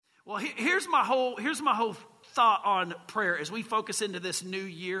Well, here's my whole thought on prayer as we focus into this new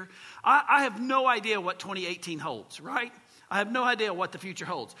year. I have no idea what 2018 holds, right? I have no idea what the future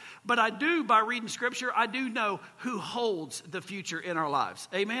holds. But I do, by reading Scripture, I do know who holds the future in our lives.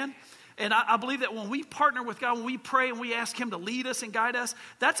 Amen? And I believe that when we partner with God, when we pray and we ask Him to lead us and guide us,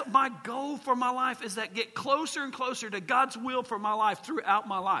 that's my goal for my life, is that get closer and closer to God's will for my life throughout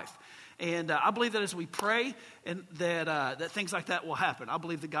my life. And I believe that as we pray, and that things like that will happen. I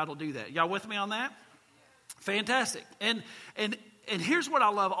believe that God will do that. Y'all with me on that? Fantastic. And here's what I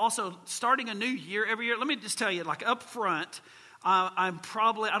love also, starting a new year every year. Let me just tell you, like up front, I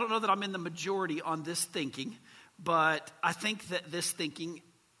don't know that I'm in the majority on this thinking, but I think that this thinking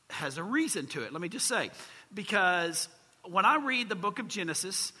has a reason to it. Let me just say, because when I read the book of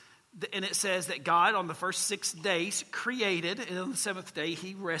Genesis, and it says that God on the first 6 days created, and on the seventh day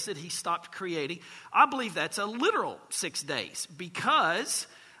He rested, He stopped creating. I believe that's a literal 6 days, because,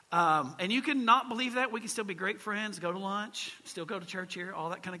 and you can not believe that, we can still be great friends, go to lunch, still go to church here, all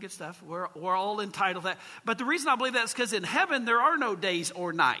that kind of good stuff. We're all entitled to that. But the reason I believe that is because in heaven there are no days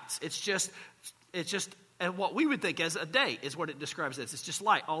or nights. It's just and what we would think as a day is what it describes as. It's just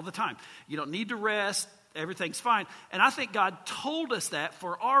light all the time. You don't need to rest. Everything's fine. And I think God told us that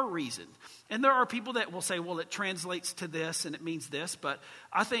for our reason. And there are people that will say, well, it translates to this and it means this. But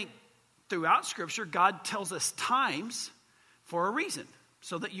I think throughout Scripture, God tells us times for a reason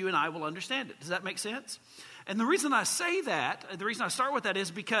so that you and I will understand it. Does that make sense? And the reason I say that, the reason I start with that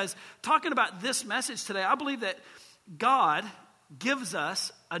is because talking about this message today, I believe that God gives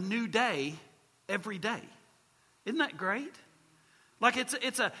us a new day every day. Isn't that great? Like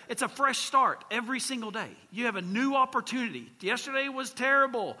it's a fresh start every single day. You have a new opportunity. Yesterday was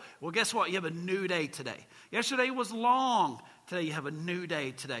terrible. Well, guess what? You have a new day today. Yesterday was long. Today you have a new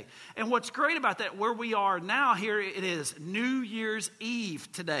day today. And what's great about that, where we are now, here it is New Year's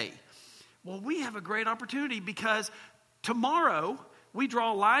Eve today. Well, we have a great opportunity because tomorrow we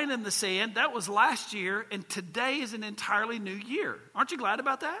draw a line in the sand. That was last year, and today is an entirely new year. Aren't you glad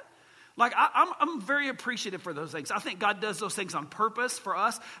about that? Like, I'm very appreciative for those things. I think God does those things on purpose for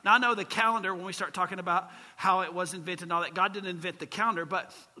us. Now, I know the calendar, when we start talking about how it was invented and all that, God didn't invent the calendar,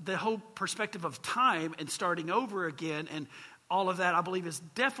 but the whole perspective of time and starting over again and all of that, I believe, is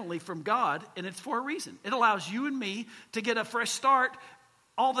definitely from God, and it's for a reason. It allows you and me to get a fresh start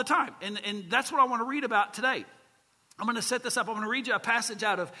all the time, and that's what I want to read about today. I'm going to set this up. I'm going to read you a passage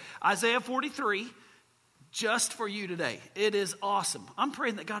out of Isaiah 43, just for you today. It is awesome. I'm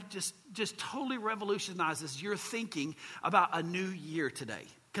praying that God just totally revolutionizes your thinking about a new year today.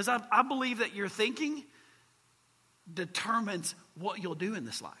 Because I believe that your thinking determines what you'll do in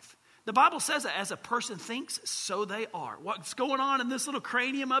this life. The Bible says that as a person thinks, so they are. What's going on in this little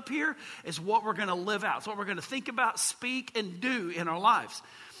cranium up here is what we're going to live out. It's what we're going to think about, speak, and do in our lives.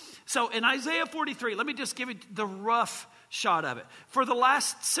 So in Isaiah 43, let me just give you the rough shot of it. For the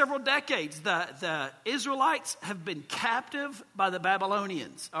last several decades, the Israelites have been captive by the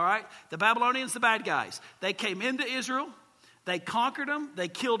Babylonians, all right? The Babylonians, the bad guys. They came into Israel. They conquered them. They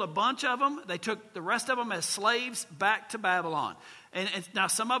killed a bunch of them. They took the rest of them as slaves back to Babylon. And now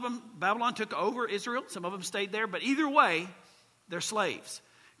some of them, Babylon took over Israel. Some of them stayed there. But either way, they're slaves.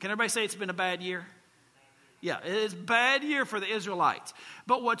 Can everybody say it's been a bad year? Yeah, it is a bad year for the Israelites.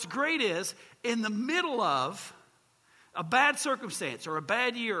 But what's great is, in the middle of a bad circumstance or a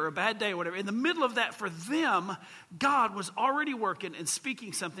bad year or a bad day or whatever, in the middle of that for them, God was already working and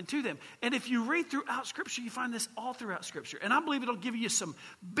speaking something to them. And if you read throughout Scripture, you find this all throughout Scripture. And I believe it'll give you some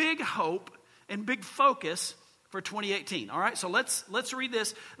big hope and big focus for 2018. All right, so let's read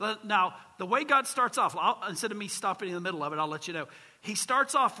this. Now, the way God starts off, instead of me stopping in the middle of it, I'll let you know. He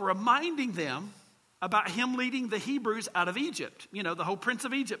starts off reminding them about Him leading the Hebrews out of Egypt. You know, the whole Prince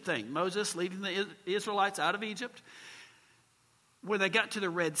of Egypt thing. Moses leading the Israelites out of Egypt. When they got to the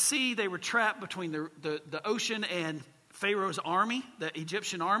Red Sea, they were trapped between the ocean and Pharaoh's army, the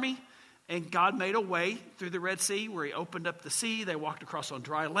Egyptian army. And God made a way through the Red Sea where He opened up the sea. They walked across on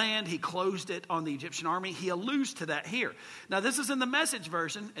dry land. He closed it on the Egyptian army. He alludes to that here. Now, this is in the Message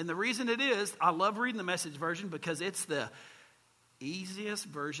version. And the reason it is, I love reading the Message version because it's the easiest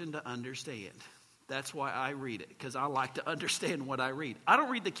version to understand. That's why I read it, because I like to understand what I read. I don't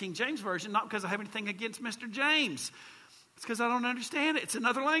read the King James Version, not because I have anything against Mr. James. It's because I don't understand it. It's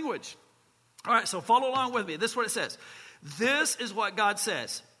another language. All right, so follow along with me. This is what it says. This is what God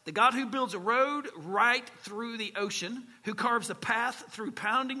says. The God who builds a road right through the ocean, who carves a path through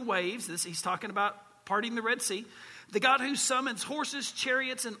pounding waves. He's talking about parting the Red Sea. The God who summons horses,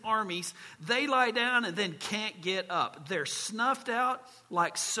 chariots, and armies. They lie down and then can't get up. They're snuffed out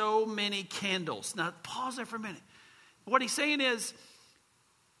like so many candles. Now, pause there for a minute. What he's saying is,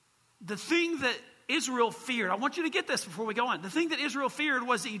 the thing that Israel feared, I want you to get this before we go on. The thing that Israel feared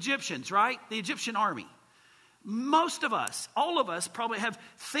was the Egyptians, right? The Egyptian army. Most of us, all of us probably have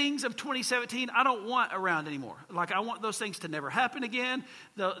things of 2017 I don't want around anymore. Like I want those things to never happen again,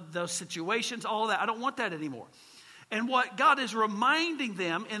 those situations, all of that. I don't want that anymore. And what God is reminding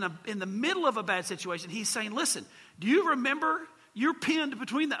them in the middle of a bad situation, he's saying, listen, do you remember you're pinned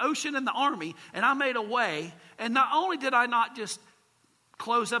between the ocean and the army, and I made a way, and not only did I not just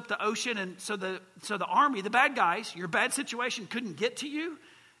close up the ocean and so the army, the bad guys, your bad situation couldn't get to you,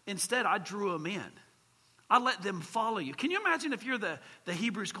 instead I drew them in. I let them follow you. Can you imagine if you're the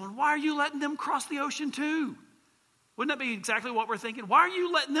Hebrews going, why are you letting them cross the ocean too? Wouldn't that be exactly what we're thinking? Why are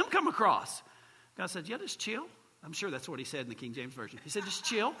you letting them come across? God said, yeah, just chill. I'm sure that's what he said in the King James Version. He said, just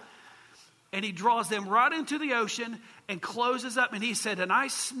chill. And he draws them right into the ocean and closes up. And he said, and I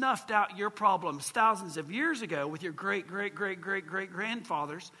snuffed out your problems thousands of years ago with your great, great, great, great, great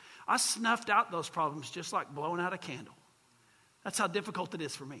grandfathers. I snuffed out those problems just like blowing out a candle. That's how difficult it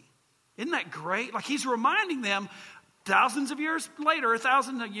is for me. Isn't that great? Like he's reminding them thousands of years later,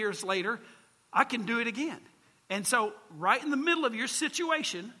 1,000 years later, I can do it again. And so right in the middle of your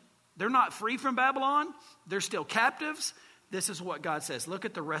situation, they're not free from Babylon. They're still captives. This is what God says. Look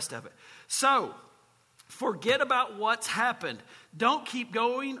at the rest of it. So forget about what's happened. Don't keep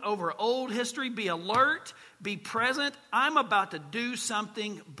going over old history. Be alert. Be present. I'm about to do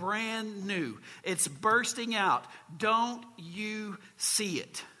something brand new. It's bursting out. Don't you see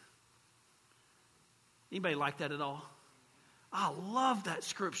it? Anybody like that at all? I love that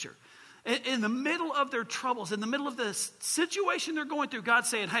scripture. In the middle of their troubles, in the middle of the situation they're going through, God's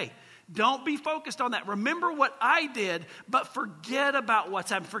saying, hey, don't be focused on that. Remember what I did, but forget about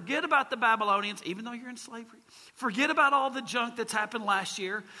what's happened. Forget about the Babylonians, even though you're in slavery. Forget about all the junk that's happened last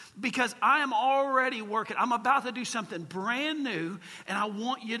year, because I am already working. I'm about to do something brand new, and I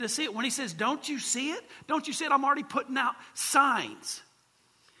want you to see it. When he says, don't you see it? Don't you see it? I'm already putting out signs.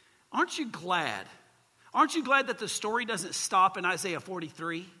 Aren't you glad? Aren't you glad that the story doesn't stop in Isaiah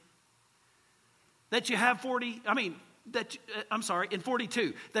 43? That you have in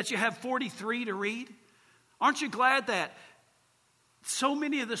 42, that you have 43 to read? Aren't you glad that so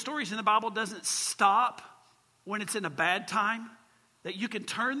many of the stories in the Bible doesn't stop when it's in a bad time? That you can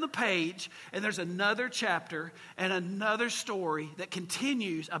turn the page and there's another chapter and another story that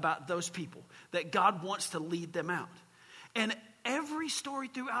continues about those people, that God wants to lead them out. And every story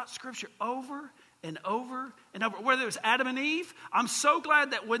throughout Scripture, over and over and over, whether it was Adam and Eve, I'm so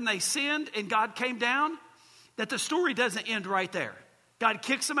glad that when they sinned and God came down, that the story doesn't end right there. God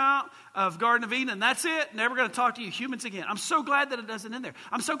kicks them out of Garden of Eden, and that's it. Never going to talk to you humans again. I'm so glad that it doesn't end there.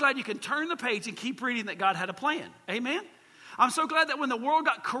 I'm so glad you can turn the page and keep reading that God had a plan. Amen? I'm so glad that when the world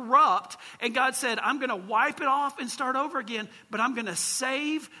got corrupt and God said, I'm going to wipe it off and start over again, but I'm going to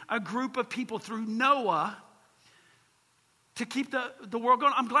save a group of people through Noah to keep the world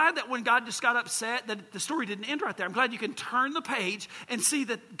going. I'm glad that when God just got upset that the story didn't end right there. I'm glad you can turn the page and see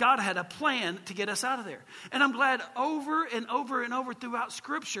that God had a plan to get us out of there. And I'm glad over and over and over throughout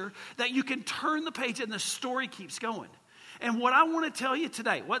Scripture that you can turn the page and the story keeps going. And what I want to tell you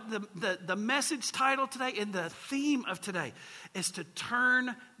today, what the message title today and the theme of today is to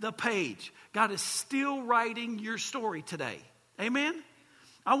turn the page. God is still writing your story today. Amen?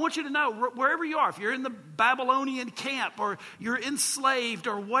 I want you to know, wherever you are, if you're in the Babylonian camp or you're enslaved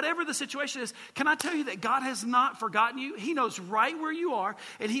or whatever the situation is, can I tell you that God has not forgotten you? He knows right where you are,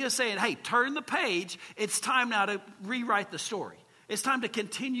 and he is saying, hey, turn the page. It's time now to rewrite the story. It's time to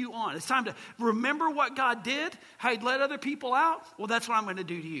continue on. It's time to remember what God did, how he led other people out. Well, that's what I'm going to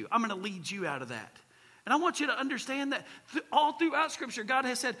do to you. I'm going to lead you out of that. And I want you to understand that all throughout Scripture, God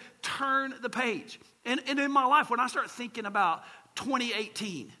has said, turn the page. And in my life, when I start thinking about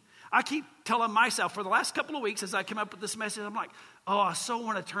 2018, I keep telling myself for the last couple of weeks as I came up with this message, I'm like, oh, I so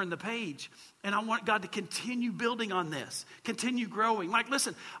want to turn the page. And I want God to continue building on this, continue growing. Like,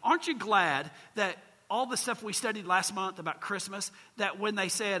 listen, aren't you glad that all the stuff we studied last month about Christmas, that when they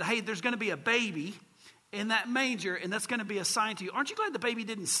said, hey, there's going to be a baby in that manger and that's going to be a sign to you, aren't you glad the baby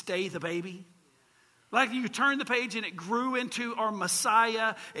didn't stay the baby? Like you turned the page and it grew into our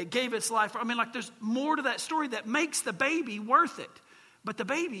Messiah. It gave its life. I mean, like there's more to that story that makes the baby worth it. But the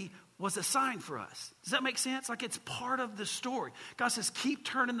baby was a sign for us. Does that make sense? Like it's part of the story. God says, keep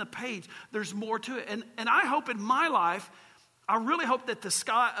turning the page. There's more to it. And I hope in my life, I really hope that the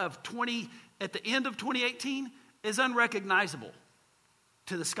Scott of at the end of 2018 is unrecognizable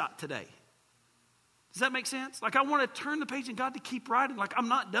to the Scott today. Does that make sense? Like I want to turn the page and God to keep writing. Like I'm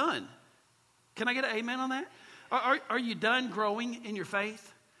not done. Can I get an amen on that? Are you done growing in your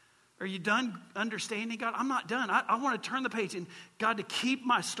faith? Are you done understanding God? I'm not done. I want to turn the page and God to keep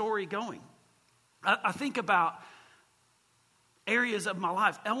my story going. I think about areas of my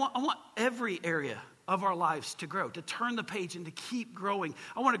life. I want every area of our lives to grow, to turn the page and to keep growing.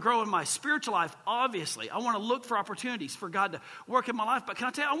 I want to grow in my spiritual life, obviously. I want to look for opportunities for God to work in my life. But can I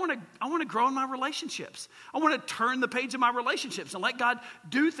tell you, I want to grow in my relationships. I want to turn the page in my relationships and let God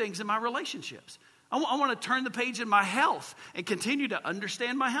do things in my relationships. I want to turn the page in my health and continue to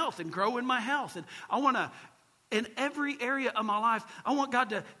understand my health and grow in my health. And I want to, in every area of my life, I want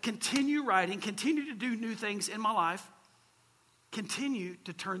God to continue writing, continue to do new things in my life, continue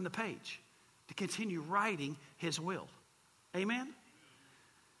to turn the page, to continue writing His will. Amen?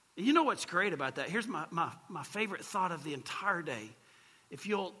 And you know what's great about that? Here's my favorite thought of the entire day. If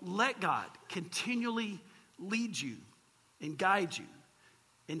you'll let God continually lead you and guide you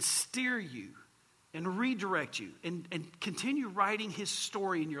and steer you and redirect you and continue writing His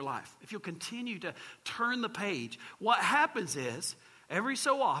story in your life, if you'll continue to turn the page, what happens is, every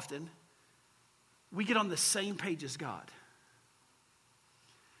so often, we get on the same page as God.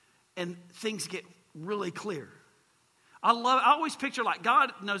 And things get really clear. I always picture like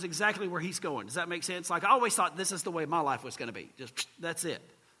God knows exactly where He's going. Does that make sense? Like I always thought this is the way my life was going to be. Just that's it.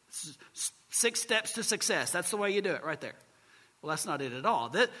 6 steps to success. That's the way you do it right there. Well, that's not it at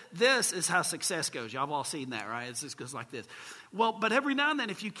all. This is how success goes. Y'all have all seen that, right? It just goes like this. Well, but every now and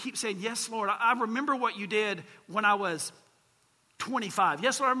then if you keep saying, yes, Lord, I remember what you did when I was 25.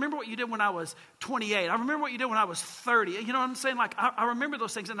 Yes, Lord, I remember what you did when I was 28. I remember what you did when I was 30. You know what I'm saying? Like, I remember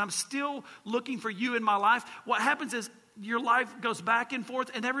those things, and I'm still looking for you in my life. What happens is your life goes back and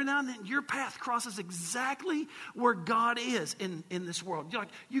forth, and every now and then your path crosses exactly where God is in this world.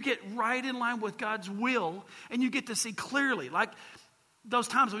 You get right in line with God's will, and you get to see clearly. Like those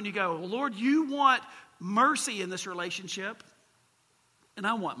times when you go, well, Lord, you want mercy in this relationship, and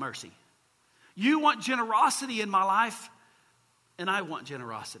I want mercy. You want generosity in my life, and I want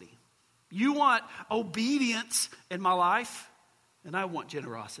generosity. You want obedience in my life, and I want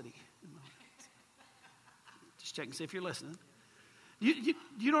generosity. Just checking, see if you're listening. You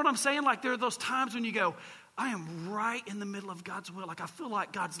know what I'm saying? Like there are those times when you go, I am right in the middle of God's will. Like I feel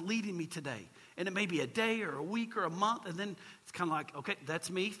like God's leading me today. And it may be a day or a week or a month. And then it's kind of like, okay,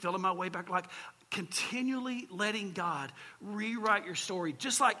 that's me filling my way back. Like continually letting God rewrite your story.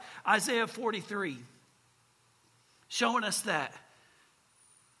 Just like Isaiah 43, showing us that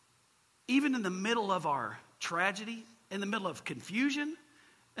even in the middle of our tragedy, in the middle of confusion,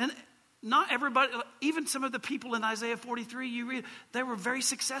 and not everybody, even some of the people in Isaiah 43, you read, they were very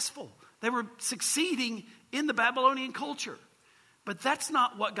successful. They were succeeding in the Babylonian culture. But that's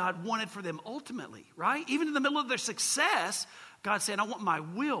not what God wanted for them ultimately, right? Even in the middle of their success, God said, I want my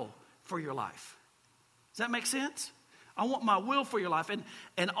will for your life. Does that make sense? I want my will for your life.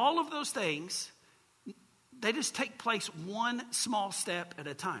 And all of those things, they just take place one small step at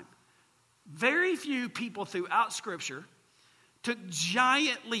a time. Very few people throughout Scripture took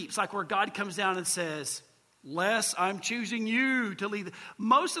giant leaps, like where God comes down and says, Les, I'm choosing you to lead.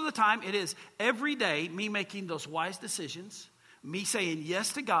 Most of the time, it is every day me making those wise decisions, me saying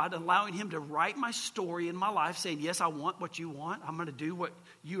yes to God, allowing Him to write my story in my life, saying, yes, I want what you want. I'm going to do what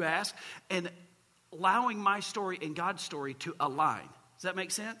you ask, and allowing my story and God's story to align. Does that make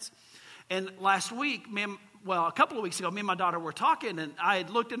sense? And last week, a couple of weeks ago, me and my daughter were talking, and I had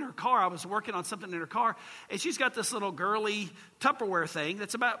looked in her car. I was working on something in her car, and she's got this little girly Tupperware thing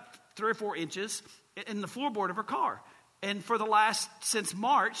that's about 3 or 4 inches in the floorboard of her car. And since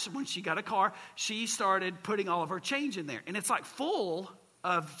March, when she got a car, she started putting all of her change in there. And it's like full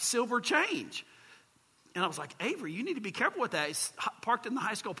of silver change. And I was like, Avery, you need to be careful with that. It's parked in the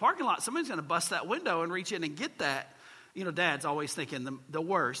high school parking lot. Somebody's going to bust that window and reach in and get that. You know, Dad's always thinking the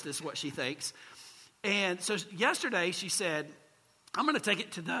worst is what she thinks. And so yesterday she said, Friday, I'm going to take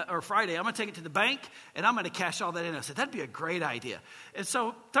it to the bank and I'm going to cash all that in. I said, that'd be a great idea. And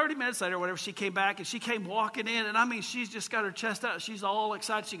so 30 minutes later, whatever, she came back and she came walking in. And I mean, she's just got her chest out. She's all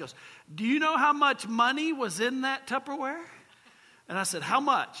excited. She goes, do you know how much money was in that Tupperware? And I said, how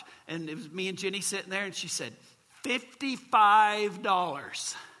much? And it was me and Jenny sitting there, and she said,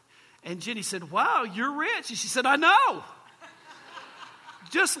 $55. And Jenny said, wow, you're rich. And she said, I know.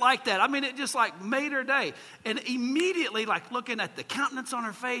 Just like that. I mean, it just like made her day. And immediately, like looking at the countenance on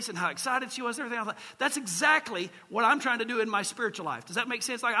her face and how excited she was and everything, I thought, that's exactly what I'm trying to do in my spiritual life. Does that make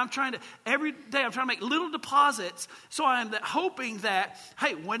sense? Like every day I'm trying to make little deposits. So I'm hoping that,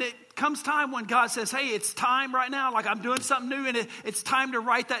 hey, when it comes time when God says, hey, it's time right now, like I'm doing something new and it's time to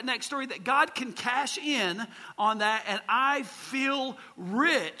write that next story, that God can cash in on that. And I feel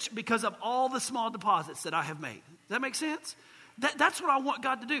rich because of all the small deposits that I have made. Does that make sense? That's what I want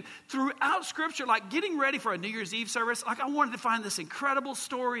God to do. Throughout Scripture, like getting ready for a New Year's Eve service, like I wanted to find this incredible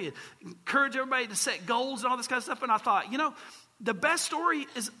story and encourage everybody to set goals and all this kind of stuff. And I thought, the best story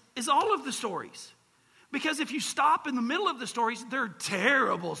is all of the stories. Because if you stop in the middle of the stories, they're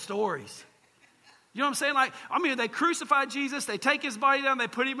terrible stories. You know what I'm saying? They crucified Jesus, they take his body down, they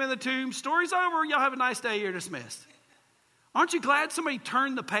put him in the tomb. Story's over, y'all have a nice day, you're dismissed. Aren't you glad somebody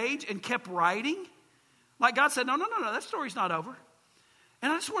turned the page and kept writing? Like God said, no, that story's not over.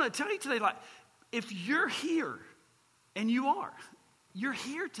 And I just want to tell you today, like, if you're here, and you're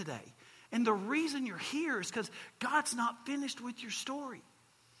here today. And the reason you're here is because God's not finished with your story.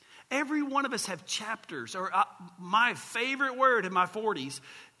 Every one of us have chapters, or my favorite word in my 40s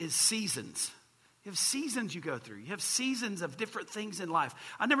is seasons. You have seasons you go through. You have seasons of different things in life.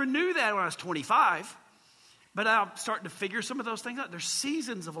 I never knew that when I was 25, but I'm starting to figure some of those things out. There's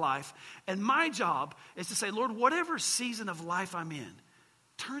seasons of life, and my job is to say, Lord, whatever season of life I'm in,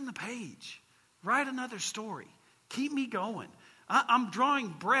 turn the page, write another story, keep me going. I'm drawing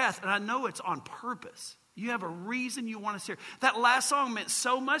breath, and I know it's on purpose. You have a reason you want us here. That last song meant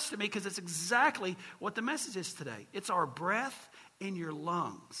so much to me because it's exactly what the message is today. It's our breath in your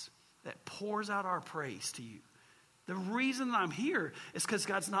lungs that pours out our praise to you. The reason I'm here is because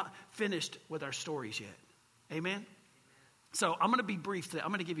God's not finished with our stories yet. Amen? So I'm going to be brief today. I'm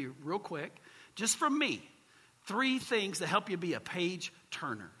going to give you real quick, just from me, 3 things that help you be a page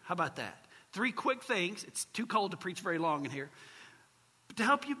turner. How about that? 3 quick things. It's too cold to preach very long in here. But to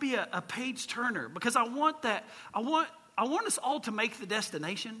help you be a page turner, because I want us all to make the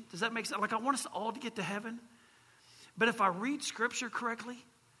destination. Does that make sense? Like I want us all to get to heaven. But if I read Scripture correctly,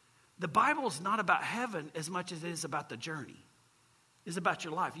 the Bible is not about heaven as much as it is about the journey. It's about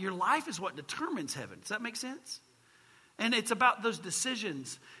your life. Your life is what determines heaven. Does that make sense? And it's about those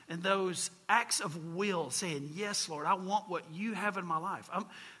decisions and those acts of will, saying, yes, Lord, I want what you have in my life.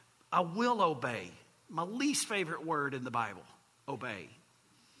 I will obey. My least favorite word in the Bible, obey.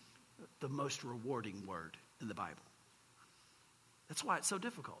 The most rewarding word in the Bible. That's why it's so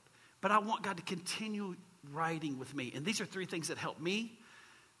difficult. But I want God to continue writing with me. And these are 3 things that help me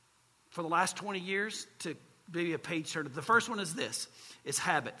for the last 20 years to be a page turner. The first one is this, is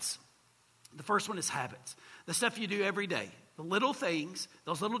habits. The first one is habits. The stuff you do every day. The little things,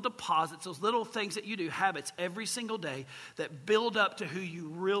 those little deposits, those little things that you do, habits every single day that build up to who you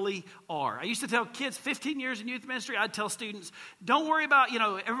really are. I used to tell kids, 15 years in youth ministry, I'd tell students, don't worry about,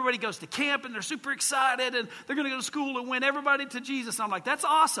 everybody goes to camp and they're super excited and they're going to go to school and win everybody to Jesus. And I'm like, that's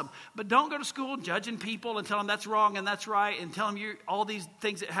awesome. But don't go to school judging people and tell them that's wrong and that's right and tell them all these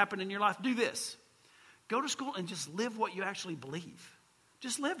things that happen in your life. Do this. Go to school and just live what you actually believe.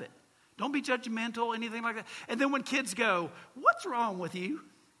 Just live it. Don't be judgmental, anything like that. And then when kids go, what's wrong with you?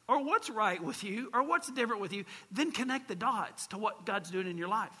 Or what's right with you? Or what's different with you? Then connect the dots to what God's doing in your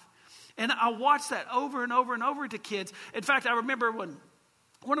life. And I watch that over and over and over to kids. In fact, I remember when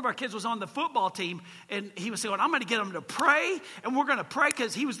one of our kids was on the football team, and he was saying, I'm going to get them to pray, and we're going to pray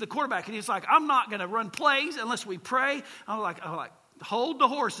because he was the quarterback. And he's like, I'm not going to run plays unless we pray. I'm like, hold the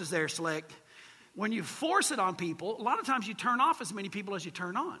horses there, Slick. When you force it on people, a lot of times you turn off as many people as you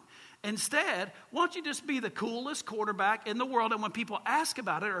turn on. Instead, why don't you just be the coolest quarterback in the world, and when people ask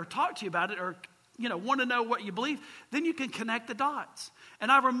about it or talk to you about it or want to know what you believe, then you can connect the dots. And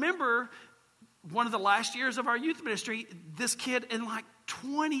I remember one of the last years of our youth ministry, this kid and like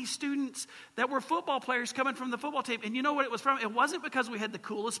 20 students that were football players coming from the football team. And you know what it was from? It wasn't because we had the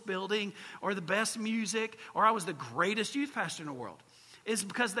coolest building or the best music or I was the greatest youth pastor in the world. It's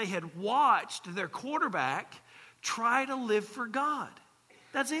because they had watched their quarterback try to live for God.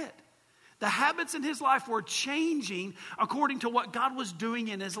 That's it. The habits in his life were changing according to what God was doing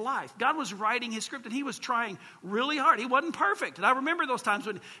in his life. God was writing his script, and he was trying really hard. He wasn't perfect. And I remember those times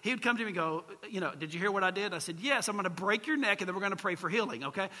when he would come to me and go, did you hear what I did? I said, yes, I'm going to break your neck, and then we're going to pray for healing,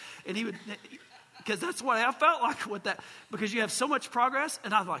 okay? And he would, because that's what I felt like with that, because you have so much progress.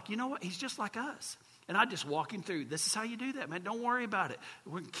 And I was like, you know what? He's just like us. And I just walk him through, this is how you do that, man. Don't worry about it.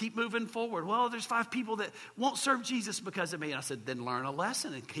 We're going to keep moving forward. Well, there's 5 people that won't serve Jesus because of me. And I said, then learn a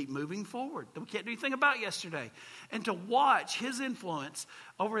lesson and keep moving forward. We can't do anything about yesterday. And to watch his influence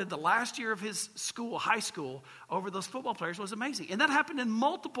over the last year of his school, high school, over those football players was amazing. And that happened in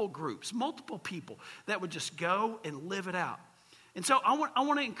multiple groups, multiple people that would just go and live it out. And so I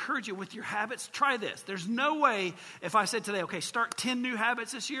want to encourage you with your habits. Try this. There's no way if I said today, okay, start 10 new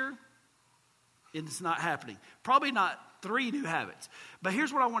habits this year. It's not happening. Probably not 3 new habits. But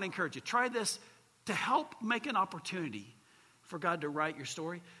here's what I want to encourage you. Try this to help make an opportunity for God to write your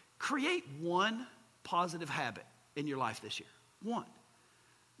story. Create 1 positive habit in your life this year. 1.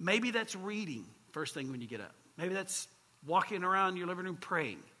 Maybe that's reading first thing when you get up. Maybe that's walking around your living room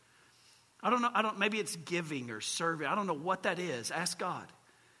praying. I don't know, maybe it's giving or serving. I don't know what that is. Ask God.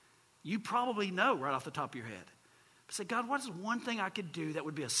 You probably know right off the top of your head. But say, God, what is one thing I could do that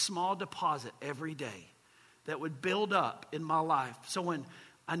would be a small deposit every day that would build up in my life so when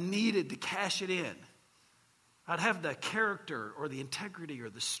I needed to cash it in, I'd have the character or the integrity or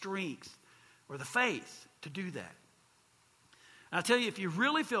the strength or the faith to do that. And I tell you, if you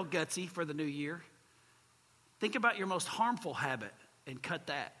really feel gutsy for the new year, think about your most harmful habit and cut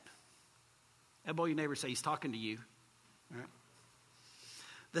that. Elbow your neighbor, say he's talking to you. All right.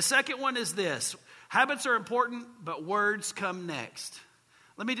 The second one is this. Habits are important, but words come next.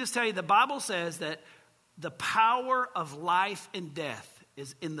 Let me just tell you, the Bible says that the power of life and death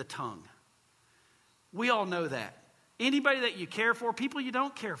is in the tongue. We all know that. Anybody that you care for, people you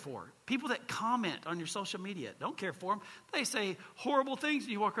don't care for, people that comment on your social media, don't care for them. They say horrible things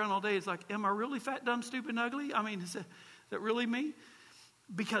and you walk around all day. It's like, am I really fat, dumb, stupid, and ugly? I mean, is that really me?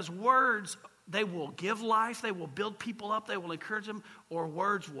 Because words, they will give life, they will build people up, they will encourage them, or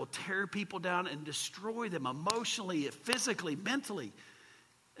words will tear people down and destroy them emotionally, physically, mentally.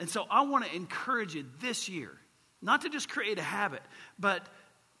 And so I want to encourage you this year, not to just create a habit, but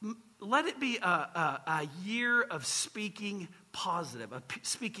let it be a year of speaking positive, of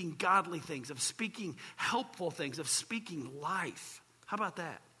speaking godly things, of speaking helpful things, of speaking life. How about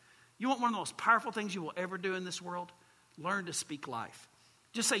that? You want one of the most powerful things you will ever do in this world? Learn to speak life.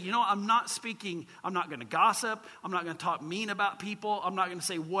 Just say, I'm not going to gossip. I'm not going to talk mean about people. I'm not going to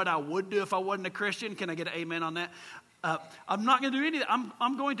say what I would do if I wasn't a Christian. Can I get an amen on that? I'm not going to do any of that.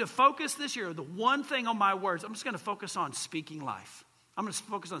 I'm going to focus this year, the one thing on my words, I'm just going to focus on speaking life. I'm going to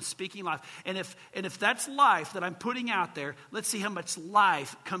focus on speaking life. And if that's life that I'm putting out there, let's see how much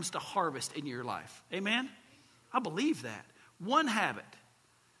life comes to harvest in your life. Amen? I believe that. One habit,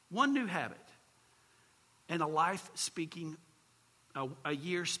 one new habit, and a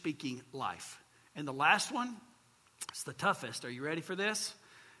year speaking life. And the last one, it's the toughest. Are you ready for this?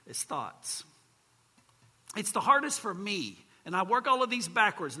 It's thoughts. It's the hardest for me. And I work all of these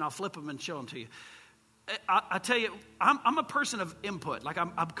backwards, and I'll flip them and show them to you. I tell you, I'm a person of input. Like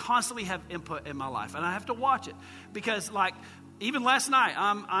I'm constantly have input in my life, and I have to watch it because, like, even last night,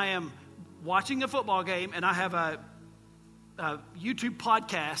 I am watching a football game, and I have a YouTube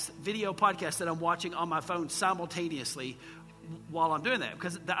video podcast that I'm watching on my phone simultaneously while I'm doing that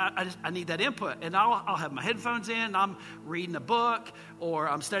because I need that input. And I'll have my headphones in, and I'm reading a book or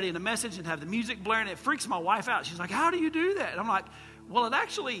I'm studying a message and have the music blaring. It freaks my wife out. She's like, "How do you do that?" And I'm like, "Well, it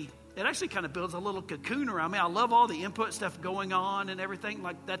actually kind of builds a little cocoon around me. I love all the input stuff going on and everything.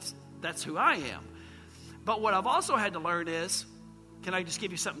 Like that's who I am." But what I've also had to learn is, can I just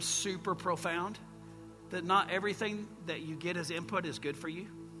give you something super profound? That not everything that you get as input is good for you.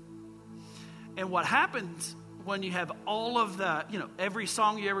 And what happens when you have all of the, every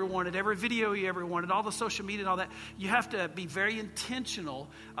song you ever wanted, every video you ever wanted, all the social media and all that, you have to be very intentional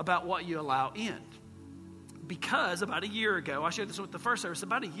about what you allow in. Because about a year ago, I shared this with the first service,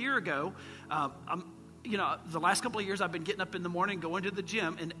 about a year ago, the last couple of years I've been getting up in the morning, going to the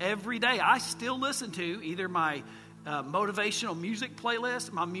gym, and every day I still listen to either my motivational music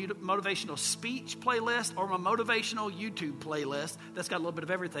playlist, my motivational speech playlist, or my motivational YouTube playlist that's got a little bit of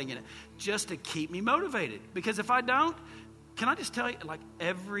everything in it, just to keep me motivated. Because if I don't, can I just tell you, like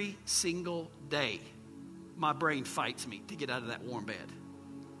every single day, my brain fights me to get out of that warm bed.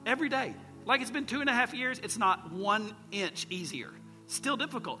 Every day. Like it's been 2.5 years, it's not 1 inch easier. Still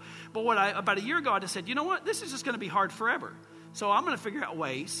difficult. But about a year ago, I just said, you know what? This is just going to be hard forever. So I'm going to figure out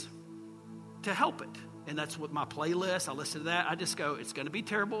ways to help it. And that's what my playlist, I listen to that. I just go, it's going to be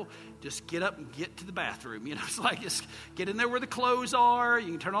terrible. Just get up and get to the bathroom. It's like just get in there where the clothes are.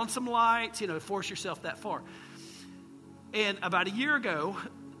 You can turn on some lights, force yourself that far. And about a year ago,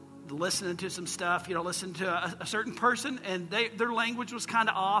 listening to some stuff, listening to a certain person, and their language was kind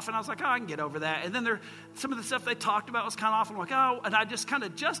of off, and I was like, I can get over that. And then some of the stuff they talked about was kind of off, and I'm like, and I just kind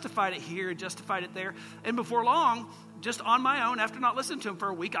of justified it here, justified it there. And before long, just on my own, after not listening to them for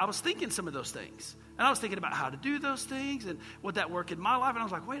a week, I was thinking some of those things. And I was thinking about how to do those things, and would that work in my life? And I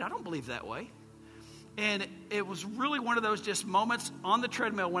was like, wait, I don't believe that way. And it was really one of those just moments on the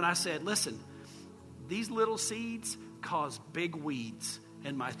treadmill when I said, listen, these little seeds cause big weeds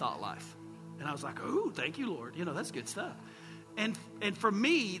in my thought life. And I was like, oh, thank you, Lord. That's good stuff. And for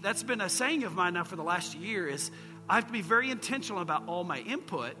me, that's been a saying of mine now for the last year is I have to be very intentional about all my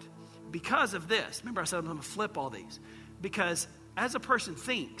input because of this. Remember I said I'm going to flip all these. Because as a person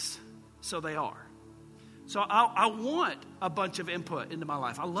thinks, so they are. So I want a bunch of input into my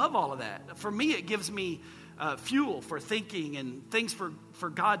life. I love all of that. For me, it gives me fuel for thinking and things for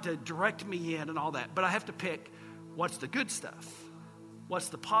God to direct me in and all that. But I have to pick What's the good stuff? What's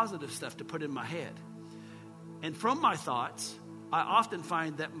the positive stuff to put in my head? And from my thoughts, I often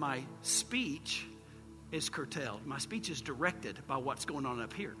find that my speech is curtailed. My speech is directed by what's going on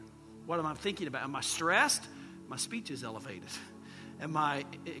up here. What am I thinking about? Am I stressed? My speech is elevated. Am I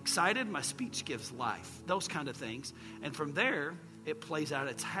excited? My speech gives life. Those kind of things. And from there, it plays out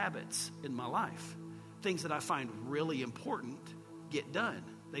its habits in my life. Things that I find really important get done.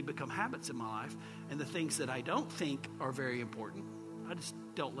 They become habits in my life. And the things that I don't think are very important, I just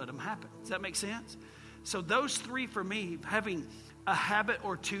don't let them happen. Does that make sense? So those three for me, having a habit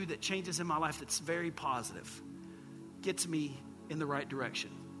or two that changes in my life that's very positive, gets me in the right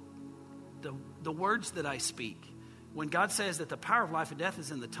direction. The words that I speak, when God says that the power of life and death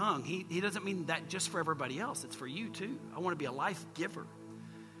is in the tongue, he doesn't mean that just for everybody else. It's for you too. I want to be a life giver.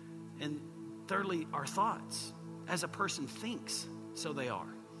 And thirdly, our thoughts. As a person thinks, so they are.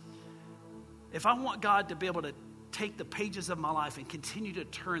 If I want God to be able to take the pages of my life and continue to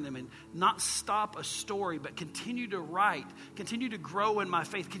turn them and not stop a story, but continue to write, continue to grow in my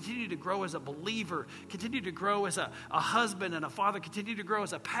faith, continue to grow as a believer, continue to grow as a husband and a father, continue to grow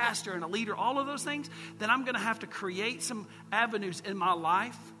as a pastor and a leader, all of those things, then I'm going to have to create some avenues in my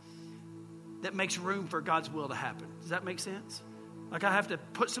life that makes room for God's will to happen. Does that make sense? Like I have to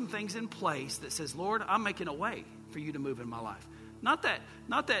put some things in place that says, Lord, I'm making a way for you to move in my life. Not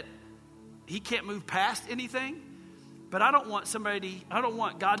that he can't move past anything, but I don't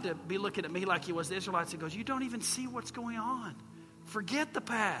want God to be looking at me like he was the Israelites and goes, you don't even see what's going on. Forget the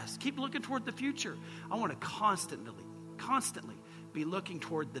past. Keep looking toward the future. I want to constantly be looking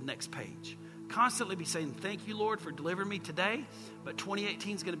toward the next page. Constantly be saying, thank you, Lord, for delivering me today, but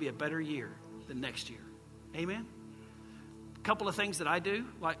 2018 is going to be a better year than next year. Amen? A couple of things that I do,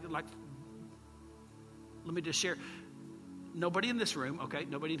 like let me just share. Nobody in this room, okay,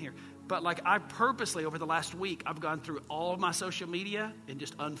 nobody in here. But like I purposely, over the last week, I've gone through all of my social media and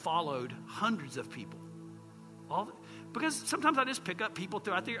just unfollowed hundreds of people. Because sometimes I just pick up people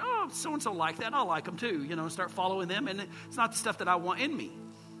throughout the year. Oh, so-and-so like that. I'll like them too, and start following them. And it's not the stuff that I want in me.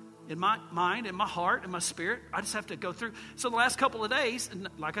 In my mind, in my heart, in my spirit, I just have to go through. So the last couple of days, and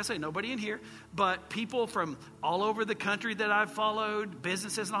like I say, nobody in here, but people from all over the country that I've followed,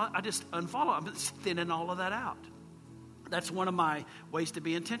 businesses and all, I just unfollow. I'm just thinning all of that out. That's one of my ways to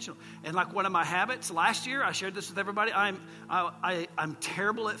be intentional. And like one of my habits, last year, I shared this with everybody. I'm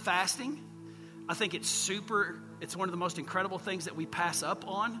terrible at fasting. I think it's one of the most incredible things that we pass up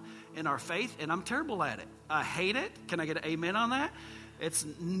on in our faith, and I'm terrible at it. I hate it. Can I get an amen on that? It's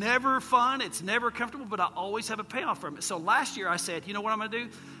never fun. It's never comfortable, but I always have a payoff from it. So last year I said, you know what I'm going to do?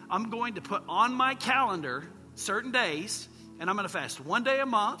 I'm going to put on my calendar certain days, and I'm going to fast one day a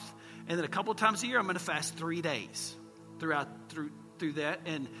month, and then a couple of times a year I'm going to fast 3 days. Through that,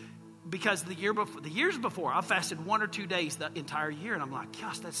 and because the years before I fasted 1 or 2 days the entire year, and I'm like,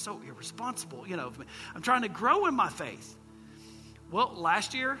 gosh, that's so irresponsible. I'm trying to grow in my faith. Well,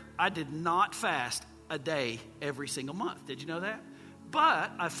 last year I did not fast a day every single month. Did you know that?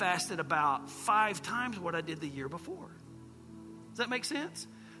 But I fasted about 5 times what I did the year before. Does that make sense?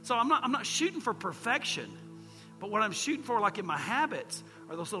 So I'm not shooting for perfection, but what I'm shooting for, like in my habits,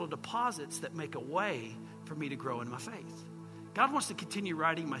 are those little deposits that make a way for me to grow in my faith. God wants to continue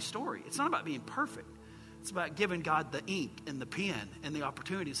writing my story. It's not about being perfect. It's about giving God the ink and the pen and the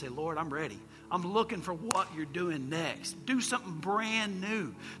opportunity to say, Lord, I'm ready. I'm looking for what you're doing next. Do something brand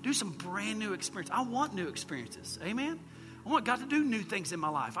new. Do some brand new experience. I want new experiences. Amen? I want God to do new things in my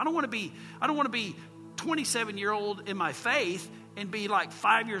life. I don't want to be 27-year-old in my faith and be like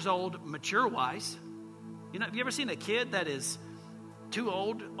 5 years old mature-wise. Have you ever seen a kid that is too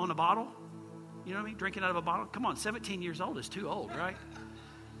old on a bottle? You know what I mean? Drinking out of a bottle. Come on, 17 years old is too old, right?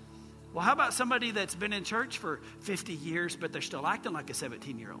 Well, how about somebody that's been in church for 50 years, but they're still acting like a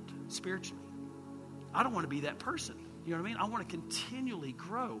 17-year-old spiritually? I don't want to be that person. You know what I mean? I want to continually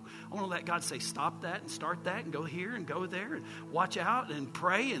grow. I want to let God say, stop that and start that and go here and go there and watch out and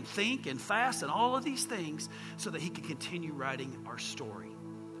pray and think and fast and all of these things so that he can continue writing our story.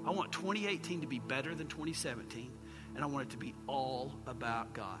 I want 2018 to be better than 2017, and I want it to be all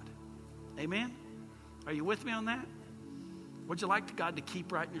about God. Amen? Are you with me on that? Would you like God to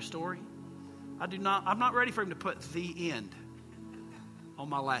keep writing your story? I'm not ready for him to put the end on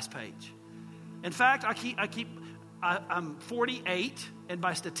my last page. In fact, I'm 48, and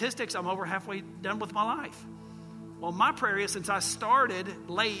by statistics, I'm over halfway done with my life. Well, my prayer is, since I started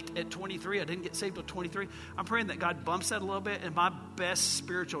late at 23, I didn't get saved till 23, I'm praying that God bumps that a little bit, and my best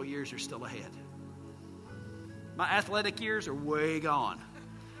spiritual years are still ahead. My athletic years are way gone.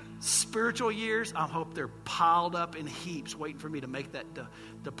 Spiritual years, I hope they're piled up in heaps waiting for me to make that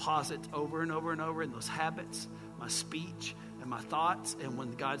deposit over and over and over in those habits, my speech, and my thoughts. And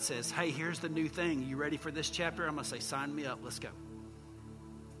when God says, hey, here's the new thing. You ready for this chapter? I'm going to say, sign me up. Let's go.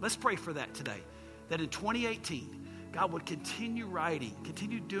 Let's pray for that today. That in 2018, God would continue writing,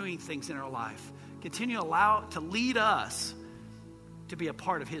 continue doing things in our life, continue to lead us to be a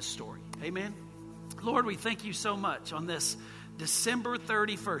part of his story. Amen. Lord, we thank you so much on this December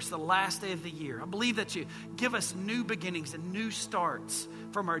 31st, the last day of the year. I believe that you give us new beginnings and new starts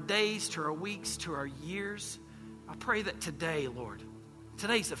from our days to our weeks to our years. I pray that today, Lord,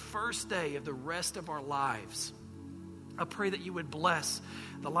 today's the first day of the rest of our lives. I pray that you would bless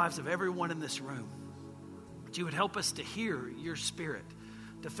the lives of everyone in this room. That you would help us to hear your Spirit,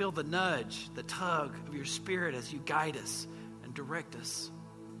 to feel the nudge, the tug of your Spirit as you guide us and direct us.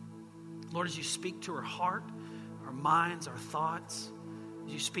 Lord, as you speak to our heart, our minds, our thoughts,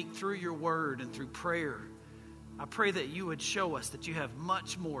 as you speak through your word and through prayer, I pray that you would show us that you have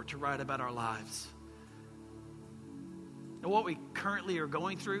much more to write about our lives. And what we currently are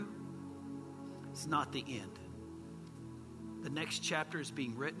going through is not the end. The next chapter is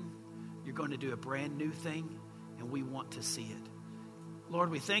being written. You're going to do a brand new thing, and we want to see it. Lord,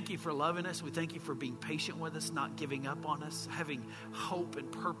 we thank you for loving us. We thank you for being patient with us, not giving up on us, having hope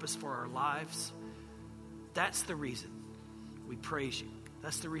and purpose for our lives. That's the reason we praise you.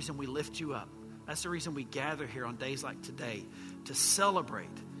 That's the reason we lift you up. That's the reason we gather here on days like today to celebrate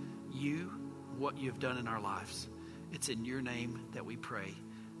you, what you've done in our lives. It's in your name that we pray.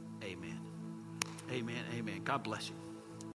 Amen. Amen. Amen. God bless you.